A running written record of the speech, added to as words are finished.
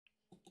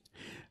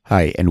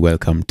Hi and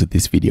welcome to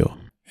this video.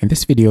 In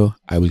this video,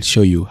 I will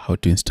show you how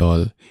to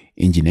install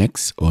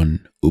Nginx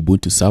on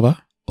Ubuntu server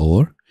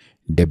or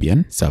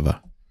Debian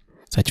server.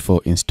 Search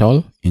for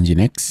install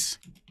Nginx.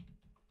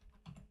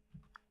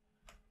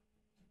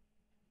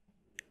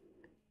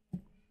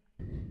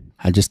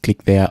 I'll just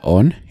click there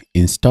on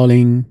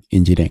installing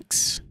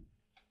Nginx.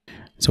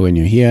 So when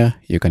you're here,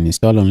 you can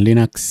install on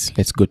Linux.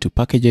 Let's go to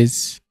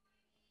packages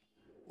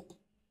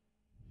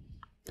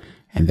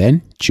and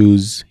then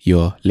choose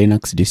your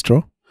Linux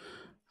distro.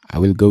 I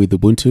will go with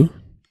Ubuntu,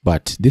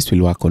 but this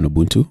will work on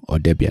Ubuntu or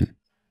Debian.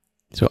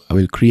 So I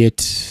will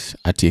create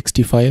a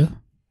TXT file,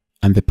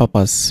 and the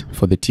purpose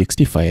for the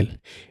TXT file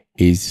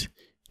is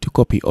to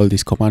copy all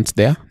these commands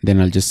there. Then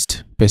I'll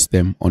just paste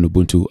them on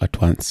Ubuntu at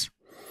once.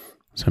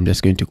 So I'm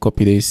just going to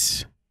copy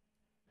this.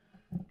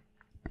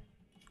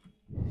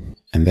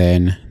 And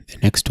then the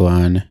next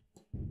one,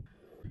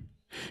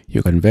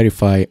 you can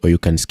verify or you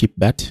can skip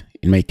that.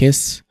 In my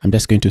case, I'm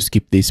just going to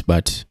skip this,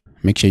 but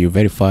make sure you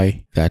verify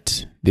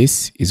that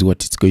this is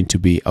what it's going to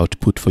be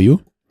output for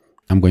you.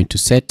 I'm going to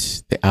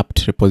set the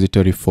apt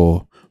repository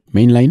for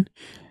mainline.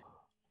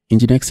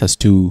 Nginx has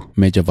two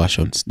major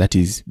versions, that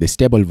is the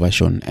stable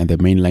version and the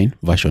mainline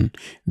version.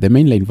 The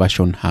mainline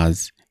version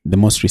has the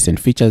most recent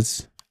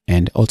features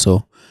and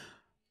also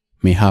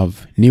may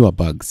have newer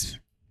bugs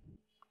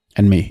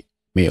and may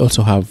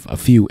also have a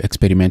few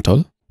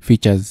experimental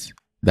features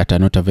that are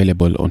not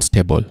available on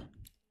stable.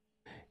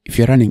 If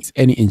you're running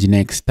any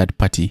Nginx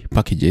third-party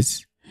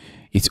packages,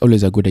 it's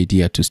always a good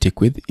idea to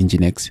stick with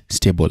Nginx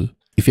stable.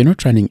 If you're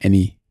not running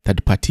any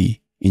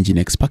third-party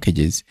Nginx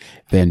packages,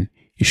 then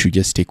you should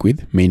just stick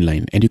with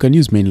mainline. And you can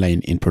use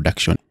mainline in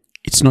production.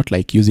 It's not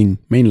like using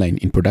mainline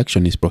in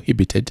production is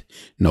prohibited.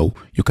 No,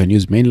 you can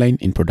use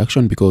mainline in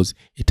production because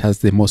it has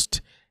the most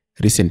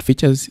recent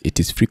features. It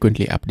is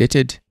frequently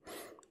updated.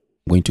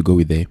 I'm going to go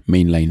with the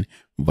mainline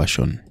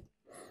version.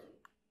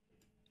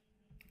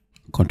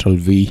 Control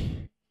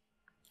V.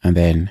 And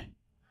then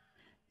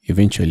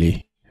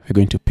eventually we're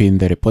going to pin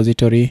the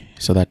repository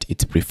so that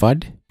it's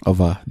preferred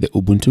over the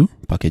Ubuntu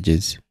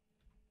packages.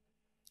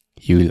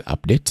 You will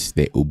update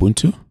the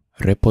Ubuntu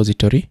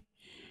repository,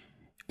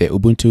 the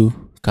Ubuntu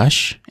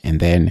cache, and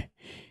then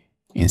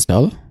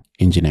install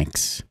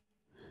Nginx.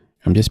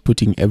 I'm just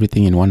putting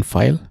everything in one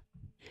file.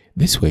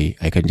 This way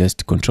I can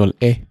just Control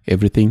A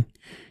everything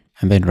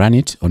and then run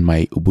it on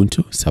my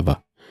Ubuntu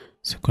server.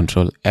 So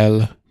Control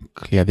L,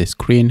 clear the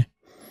screen,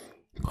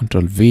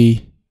 Control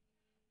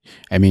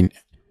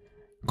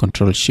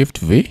Shift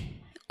V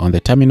on the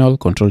terminal,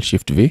 Control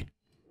Shift V.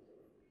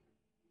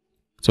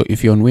 So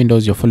if you're on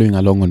Windows, you're following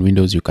along on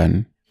Windows, you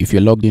can, if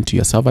you're logged into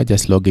your server,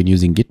 just log in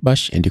using Git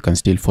bash and you can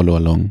still follow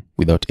along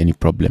without any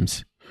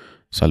problems.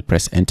 So I'll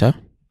press enter,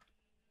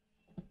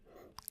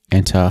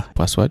 enter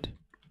password.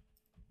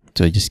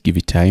 So just give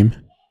it time,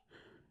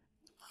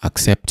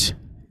 accept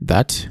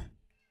that,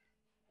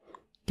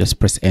 just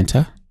press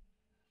enter.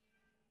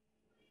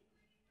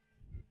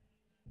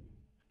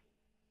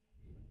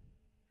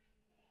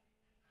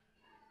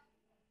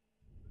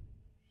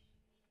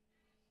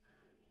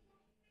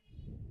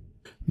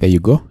 There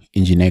you go.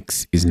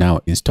 Nginx is now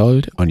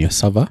installed on your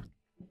server.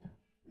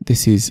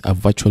 This is a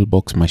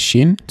VirtualBox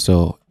machine.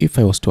 So if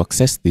I was to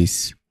access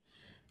this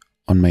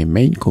on my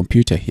main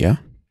computer here,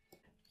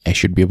 I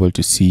should be able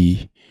to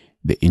see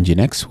the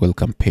Nginx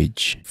welcome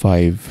page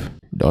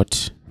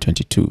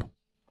 5.22.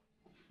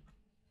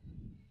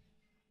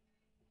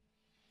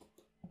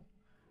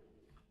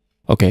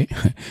 Okay,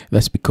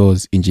 that's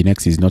because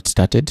Nginx is not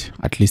started.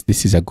 At least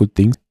this is a good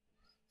thing.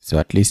 So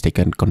at least I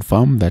can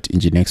confirm that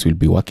Nginx will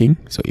be working.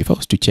 So if I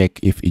was to check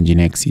if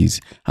Nginx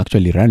is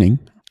actually running,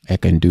 I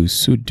can do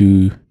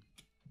sudo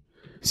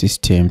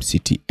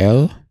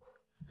systemctl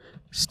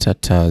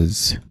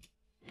status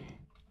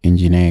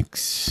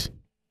Nginx.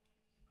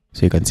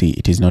 So you can see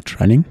it is not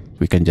running.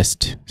 We can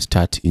just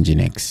start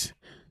Nginx.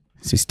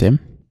 System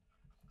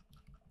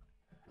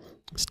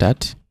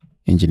start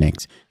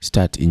Nginx,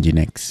 start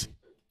Nginx.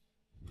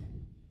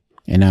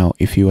 And now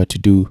if you were to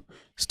do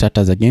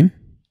status again,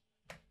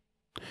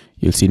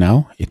 you'll see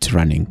now it's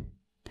running.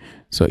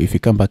 So if you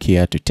come back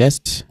here to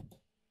test,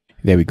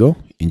 there we go.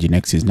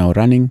 Nginx is now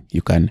running.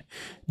 You can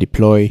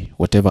deploy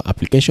whatever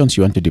applications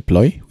you want to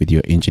deploy with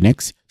your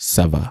Nginx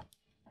server.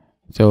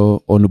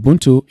 So on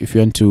Ubuntu, if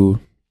you want to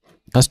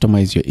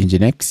customize your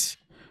Nginx,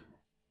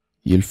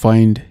 you'll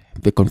find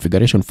the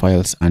configuration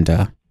files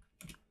under,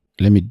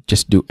 let me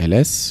just do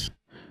ls.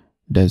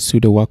 Does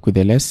sudo work with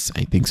ls?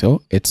 I think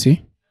so.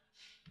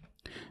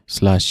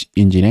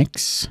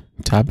 etc/nginx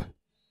tab.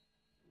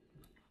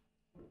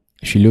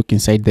 If you look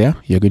inside there,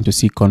 you're going to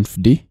see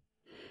confd.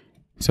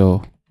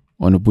 So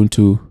on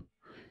Ubuntu,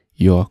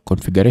 your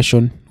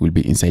configuration will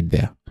be inside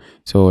there.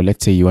 So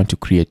let's say you want to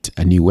create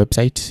a new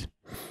website.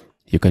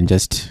 You can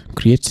just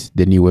create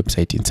the new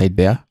website inside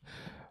there.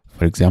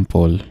 For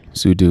example,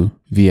 sudo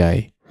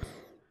vi,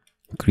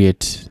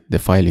 create the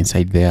file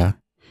inside there,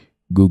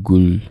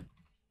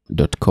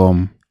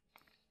 google.com.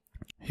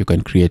 You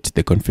can create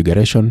the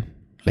configuration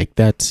like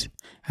that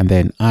and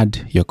then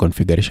add your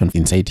configuration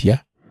inside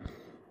here.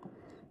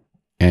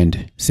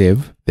 and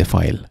save the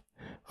file.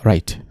 All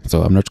right,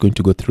 so I'm not going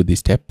to go through this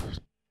step.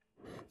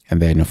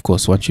 And then of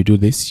course, once you do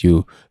this,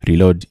 you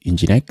reload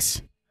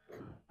Nginx.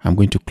 I'm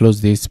going to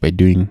close this by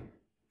doing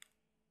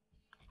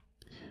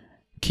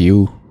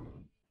Q.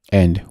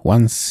 And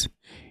once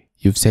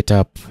you've set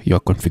up your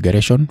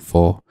configuration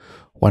for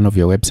one of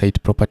your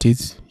website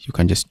properties, you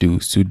can just do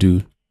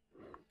sudo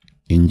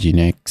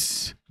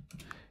nginx-t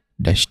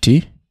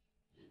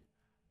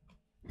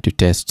to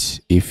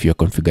test if your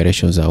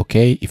configurations are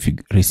okay. If you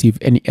receive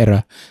any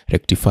error,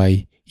 rectify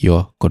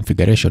your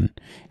configuration.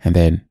 And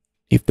then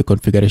if the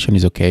configuration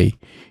is okay,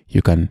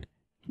 you can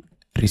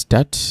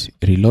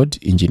reload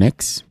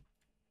Nginx,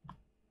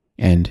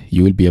 and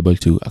you will be able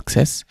to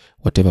access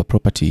whatever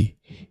property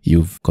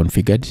you've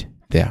configured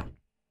there.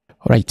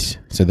 All right,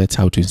 so that's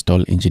how to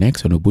install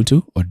Nginx on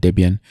Ubuntu or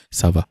Debian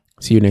server.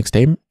 See you next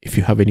time. If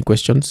you have any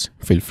questions,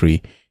 feel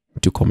free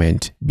to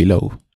comment below.